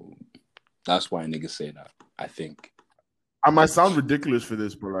 So that's why niggas say that, I think. I might sound ridiculous for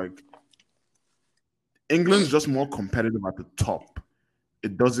this, but like England's just more competitive at the top.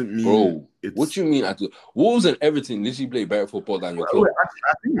 It doesn't mean, bro. What you mean? Wolves and Everton literally play better football than your club.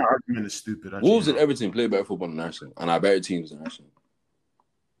 I think my argument is stupid. Actually. Wolves and Everton play better football than Arsenal, and are better teams than Arsenal.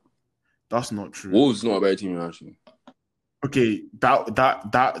 That's not true. Wolves is not a better team than Arsenal. Okay,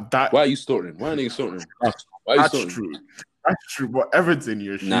 that. Why are you stuttering? Why are you stuttering? That's true. That's true. But Everton,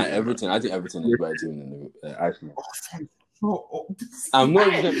 you're nah, Everton. I think Everton is a better team than Arsenal. I'm not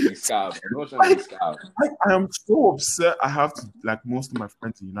trying to be scared. I am so upset. I have to, like, most of my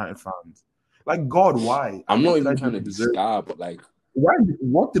friends are United fans. Like, God, why? I'm not even trying to be scared, but like, why?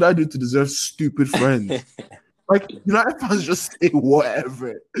 What did I do to deserve stupid friends? Like, United fans just say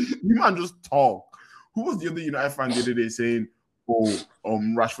whatever. You man just talk. Who was the other United fan the other day saying,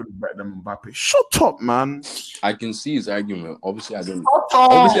 Rashford is better than Mbappe? Shut up, man. I can see his argument. Obviously, I don't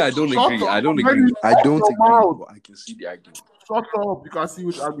agree. But I can see the argument. Shut up. You can see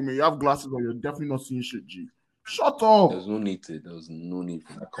which argument. You have glasses on. You're definitely not seeing shit, G. Shut up. There was no need for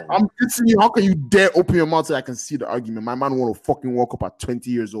that comment. I'm kissing you. How can you dare open your mouth so I can see the argument? My man want to fucking walk up at 20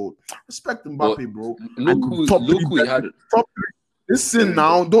 years old. Respect Mbappe, bro. Look who he had. Top 3. Listen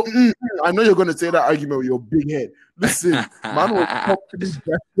now, don't. I know you're gonna say that argument with your big head. Listen, man was top 3 best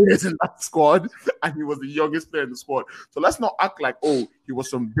players in that squad, and he was the youngest player in the squad. So let's not act like he was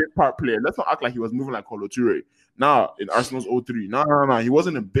some bit part player. Let's not act like he was moving like Kolo Touré. Nah, in Arsenal's 03. No, he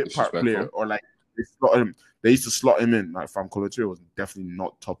wasn't a bit part player or like they used to slot him in. Like from Kolo Touré was definitely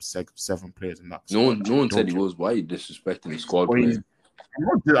not top 7 players in that. No one said he was. Why are you disrespecting the squad player?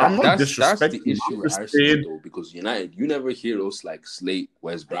 I'm not disrespecting. That's the issue with Arsenal, though, because United, you never hear us like slate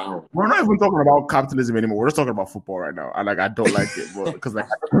West Brown. We're not even talking about capitalism anymore. We're just talking about football right now. And I don't like it, but because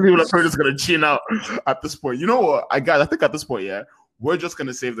people are just gonna chin out at this point. You know what, I think at this point, yeah, we're just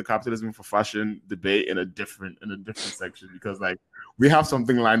gonna save the capitalism for fashion debate in a different section because like we have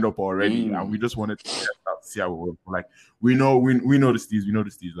something lined up already, and we just wanted to see how it works. Like we know the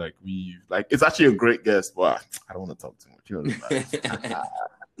Steves, like it's actually a great guest, but I don't want to talk too much. You know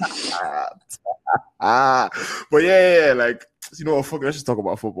but yeah, like fuck, let's just talk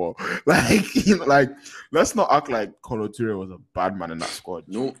about football. Like let's not act like Kolo Touré was a bad man in that squad.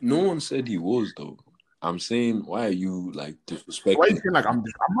 No one said he was though. I'm saying, why are you like disrespecting? Why are you saying like I'm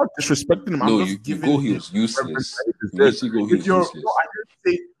not disrespecting him? No, you go. He was useless.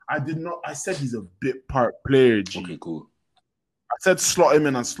 I did not. I said he's a bit part player. G. Okay, cool. I said slot him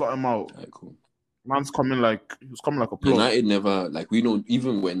in and slot him out. Alright, cool. Man's coming like he was coming like a pro. United never we don't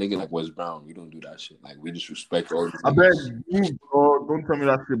even when nigga like West Brown, we don't do that shit. Like we just respect all these. I bet you, bro. Don't tell me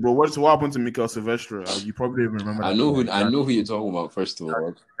that shit, bro. What happened to Mikel Silvestre? You probably even remember. I know who you're talking about. First of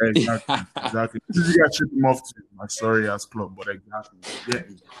all, exactly. You got shipped him off to my sorry ass club, but exactly. Yeah.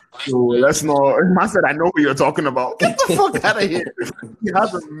 So let's not. Man said I know who you're talking about. Get the fuck out of here. He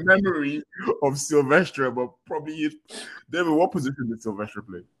has a memory of Silvestre, but probably David. What position did Silvestre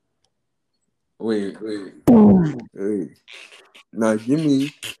play? Wait. Now give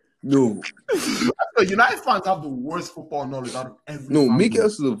me no. United fans have the worst football knowledge out of every. No, Mikel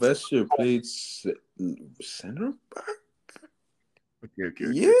Silvestre played center back. Okay.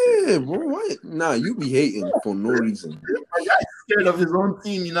 Yeah, bro. Why? Nah, you be hating for no reason. My guy's scared of his own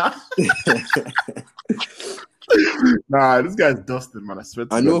team, you know. Nah, this guy's dusted, man. I swear.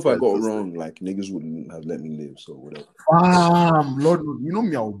 I know if I got wrong, like niggas wouldn't have let me live. So whatever. Lord, you know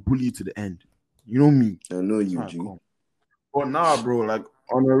me. I will bully you to the end. You know me. I know you, G. But nah, bro, like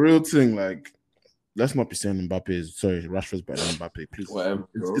on a real thing, like let's not be saying Mbappe is Rashford's better than Mbappe, please. Whatever,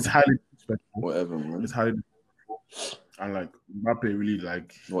 it's highly disrespectful. Whatever, man. It's highly disrespectful. And like Mbappe really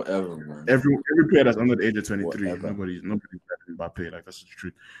like Whatever, man. every player that's under the age of 23, Whatever. nobody's better than Mbappe. Like that's the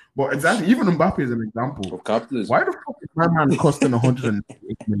truth. But exactly, even Mbappe is an example. Of capitalism. Why the fuck is my man costing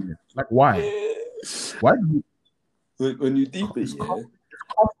 108 million? Like why? Why do you When you deep it, yeah,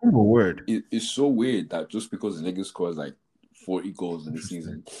 costing a word? it's so weird that just because the nigga scores like 40 goals in the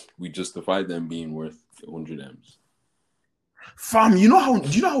season, we justify them being worth 100 M's. Fam, do you know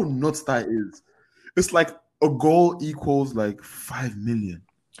how nuts that is? It's like a goal equals like 5 million.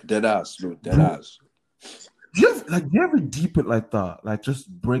 Dead ass, bro. Dead ass. Do you ever deep it like that? Like just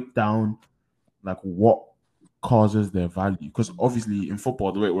break down like what causes their value? Because obviously in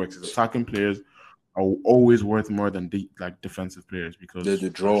football, the way it works is attacking players are always worth more than defensive players because They're the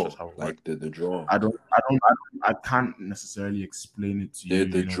draw. that's just how it Like they're the draw. I can't necessarily explain it to you.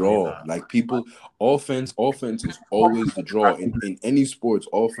 They're the draw. Like people, offense is always the draw. In any sports,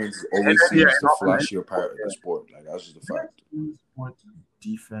 offense is always seen as the flashier part of the sport. Like that's just the fact.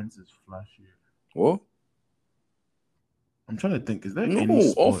 Defense is flashier. What? I'm trying to think. Is there no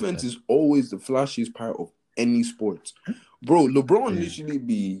any offense is always the flashiest part of any sport, bro? LeBron literally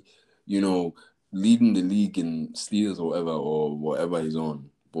be, leading the league in steals or whatever he's on,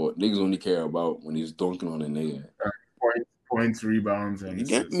 but niggas only care about when he's dunking on a nigga. Points, rebounds, and you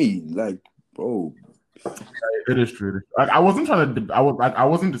get me, like, bro. It is true. I wasn't trying to. I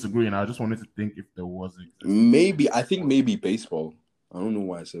wasn't disagreeing. I just wanted to think if there was I think maybe baseball. I don't know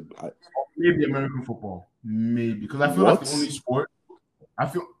why I said. Maybe American football. Maybe because I feel that's the only sport. I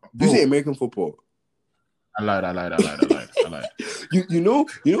feel. Bro, you say American football? I lied. You know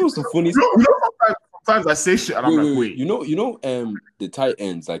what's the funny? Sometimes I say shit and I'm like, wait. You know, the tight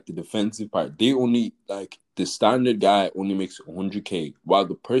ends, like the defensive part, they only like the standard guy only makes 100K, while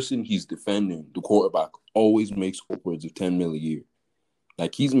the person he's defending, the quarterback, always makes upwards of 10 mil a year.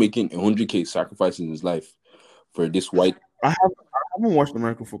 Like he's making 100K, sacrificing his life for this white. I haven't watched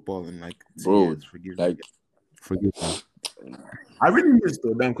American football in like 2 years. Forgive me. I really missed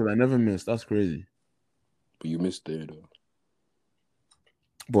them because I never missed. That's crazy. But you missed there though.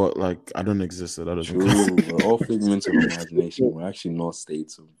 But like I don't exist, so that doesn't count. We're all figments of imagination. We're actually not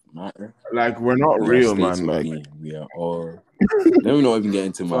states of matter. Like we're not real, man. Like we are all. Let me not even get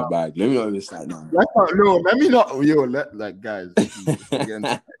into my bag. Let me not even start now. Let me not. Guys.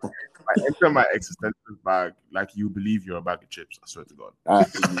 I enter my existential bag like you believe you're a bag of chips. I swear to God.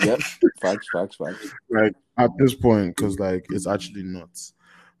 Yep. Facts. Like at this point, because like it's actually nuts.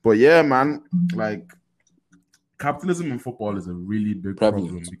 But yeah, man. Like capitalism in football is a really big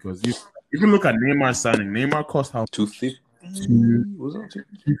problem because you even look at Neymar signing. Neymar cost how 250. Was that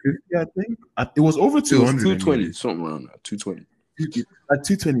 250? I think it was over 200. 220, something around that. 220. Like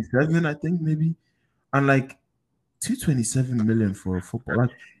 227, I think maybe, and like 227 million for a football.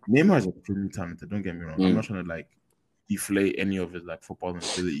 Like Neymar is extremely talented. Don't get me wrong. I'm not trying to like deflate any of his like football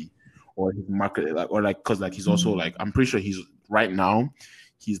ability or his market, because like he's also like I'm pretty sure he's right now.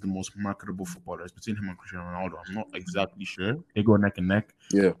 He's the most marketable footballer. It's between him and Cristiano Ronaldo. I'm not exactly sure. They go neck and neck.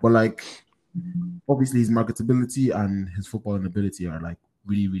 Yeah. But like, obviously, his marketability and his footballing ability are like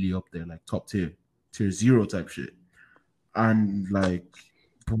really, really up there, like top tier 0 type shit. And like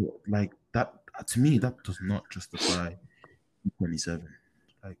that to me, that does not justify 227.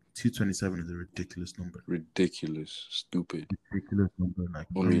 Like 227 is a ridiculous number. Ridiculous, stupid, ridiculous number. Like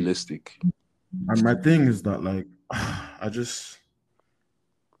unrealistic. And my thing is that like, I just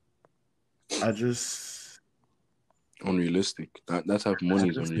unrealistic. That type of money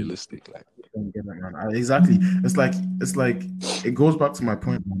is unrealistic. Like exactly. It's like it goes back to my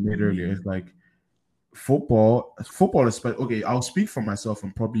point I made earlier. It's like football is okay. I'll speak for myself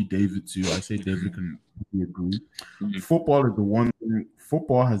and probably David too. I say David can agree. Mm-hmm. Football is the one thing.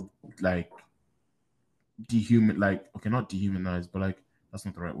 Football has like not dehumanized, but like that's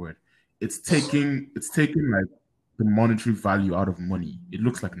not the right word. It's taking like the monetary value out of money. It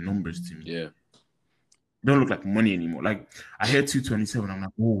looks like numbers to me. Yeah. It don't look like money anymore. Like I hear 227, I'm like,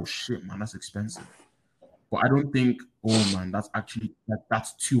 oh shit, man, that's expensive. But I don't think, oh man, that's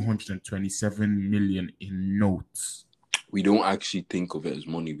 227 million in notes. We don't actually think of it as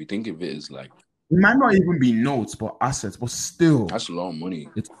money. We think of it as like it might not even be notes, but assets. But still, that's a lot of money.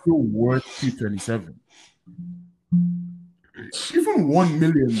 It's still worth 227. Even 1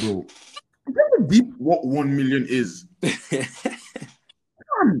 million, bro. Remember deep what 1 million is.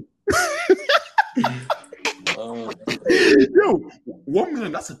 Yo, 1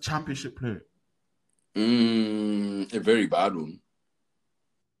 million, that's a championship player. A very bad one.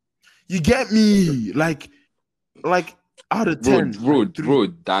 You get me? Like out of 10. Bro,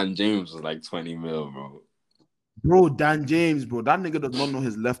 Dan James was like 20 mil, bro. Bro, Dan James, bro. That nigga does not know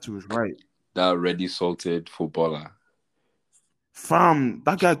his left to his right. that already salted footballer. Fam,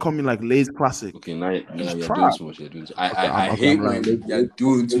 that guy called me like Lay's classic. Okay, now you're Trash. doing too much. You're doing too... I I'm hate like, when you're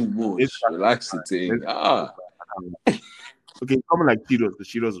doing too much. Lay's classic. Relax the thing. Okay, coming like Cheetos. The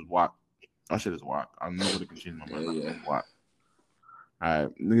Cheetos is whack. That shit is whack. I'm nobody can change my mind. Yeah. Whack.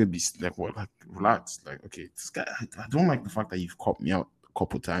 Nigga be like, what? Like, relax. Like, okay, this guy. I don't like the fact that you've caught me out a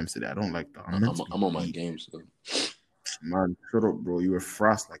couple times today. I don't like that. I'm on my game, so. Man, shut up, bro. You were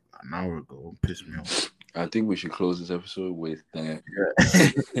fast like an hour ago. Piss me off. I think we should close this episode with that.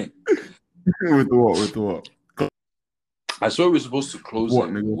 Yeah. With what? I saw we were supposed to close What,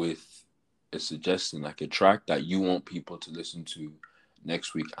 it nigga? with a suggestion, like a track that you want people to listen to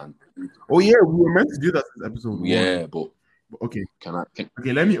next week. And Oh yeah, we were meant to do that this episode. yeah, but okay.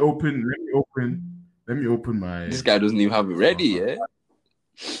 Okay, Let me open my. This guy doesn't even have it ready, yeah.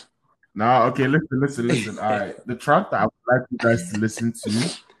 Nah, okay, listen. All right. The track that I would like you guys to listen to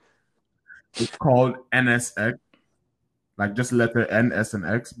is called NSX. Like just letter N, S, and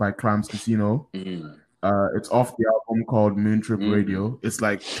X by Clams Casino. Mm. It's off the album called Moon Trip Radio. It's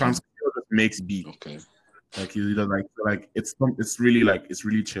like Clams Casino just makes beat. Okay. Like he does like it's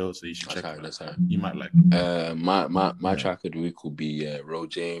really chill, so you should check it out. You might like it. My track of the week will be Ro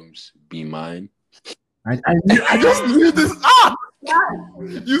James, Be Mine. I just knew this.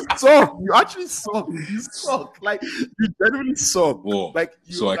 You suck. You actually suck. You suck. Like you genuinely suck. Whoa. Like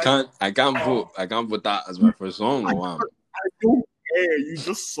so I can't vote that as my first song. I don't care. You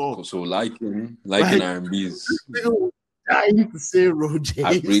just suck. So liking R&B's. Dying to say Ro James.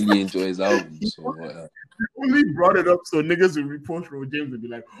 I really enjoy his album. So only brought it up so niggas will repost Ro James and be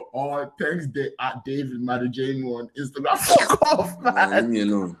like, "Oh, thanks, David Matter Jane on Instagram." Fuck off, man. Leave me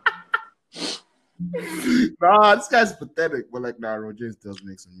alone. Nah, this guy's pathetic. But like, nah, Ro James does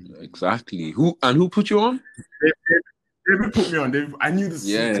make some music. Exactly. Who put you on? David put me on. David, I knew this.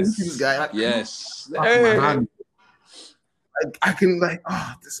 Yes. This guy. Like, yes. Hey. Like, I can like,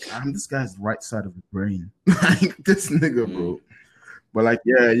 this guy. I'm this guy's right side of the brain. Like this nigga, bro. But like,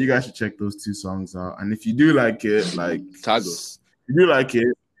 yeah, you guys should check those two songs out. And if you do like it, like, tag us. If you do like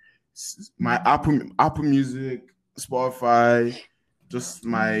it, my Apple Music, Spotify. Just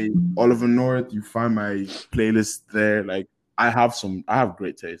my Oliver North, you find my playlist there. Like I have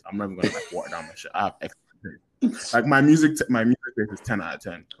great taste. I'm not even gonna like water down my shit. I have excellent taste. Like my music taste is 10 out of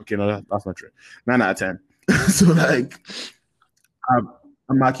 10. Okay, no, that's not true. 9 out of 10. So like I have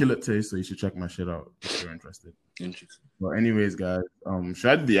immaculate taste, so you should check my shit out if you're interested. Interesting. Well, anyways, guys, should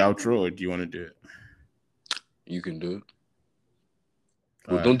I do the outro or do you want to do it? You can do it.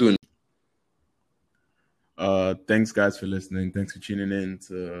 Well, don't do it. Thanks guys for listening. Thanks for tuning in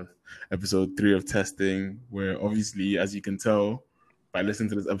to episode 3 of Testing, where obviously, as you can tell by listening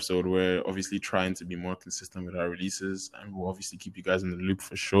to this episode, we're obviously trying to be more consistent with our releases, and we'll obviously keep you guys in the loop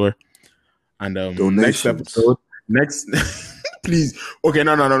for sure. And next episode, please. Okay,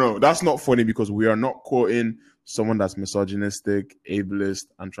 no. That's not funny because we are not quoting someone that's misogynistic, ableist,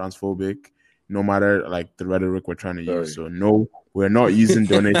 and transphobic, no matter like the rhetoric we're trying to use. So no, we're not using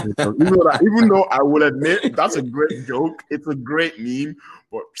donations. even though I will admit that's a great joke, it's a great meme,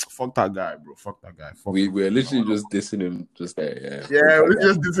 but fuck that guy, bro. Fuck that guy. We're literally just dissing him just there. Yeah, we're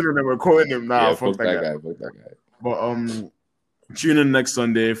just dissing him and we're quoting him now. Yeah, fuck that guy. Fuck that guy. But tune in next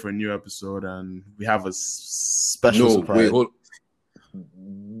Sunday for a new episode, and we have a special surprise. Wait, hold.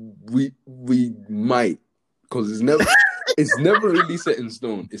 We might, because it's never really set in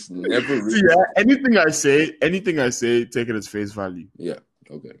stone. It's never really. See, yeah, anything I say, take it as face value. Yeah.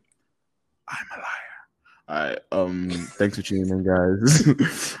 Okay. I'm a liar. All right. Thanks for tuning in, guys.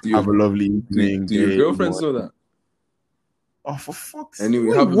 Have a lovely evening. Do your girlfriends know that? Oh, for fuck's sake.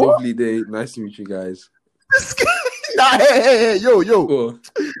 Anyway, have a lovely day. Nice to meet you guys. Hey, yo. Oh.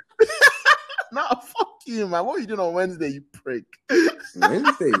 Nah, fuck you, man. What are you doing on Wednesday, you prick?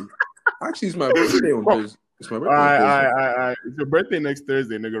 Wednesday? Actually, it's my birthday on Thursday. It's my birthday. All right. It's your birthday next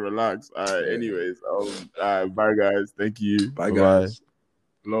Thursday, nigga. Relax. All right. Anyways, bye, guys. Thank you. Bye, guys.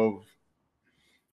 Love.